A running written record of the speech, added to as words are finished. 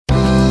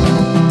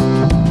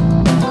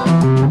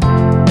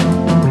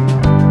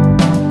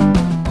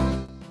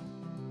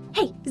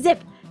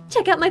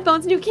Check out my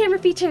phone's new camera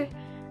feature.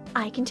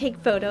 I can take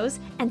photos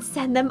and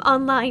send them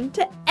online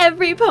to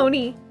every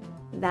pony.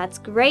 That's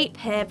great,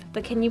 Pipp,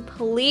 but can you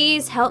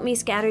please help me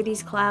scatter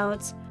these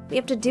clouds? We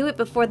have to do it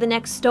before the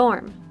next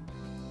storm.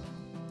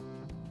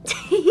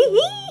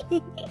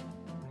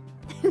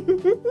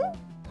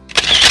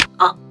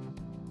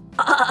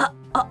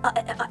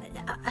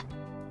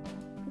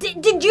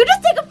 Did you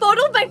just take a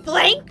photo of my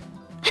flank?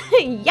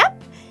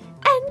 Yep.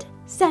 And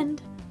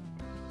send.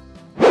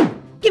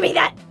 Give me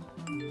that.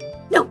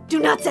 No, do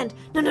not send.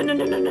 No.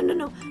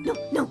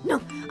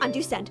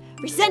 Undo send.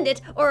 Resend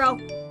it or I'll...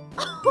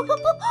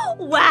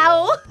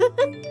 Wow.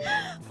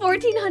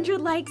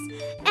 1,400 likes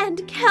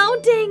and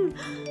counting.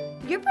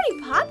 You're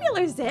pretty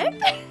popular, Zip.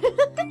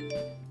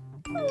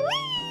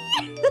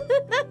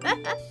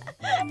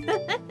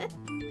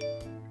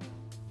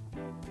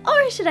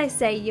 Or should I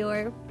say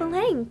your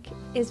blank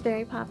is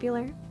very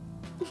popular?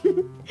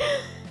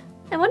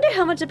 I wonder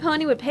how much a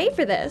pony would pay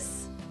for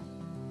this.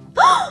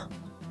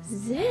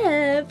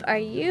 Zip, are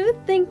you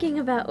thinking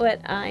about what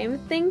I'm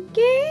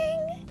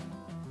thinking?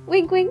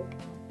 Wink, wink.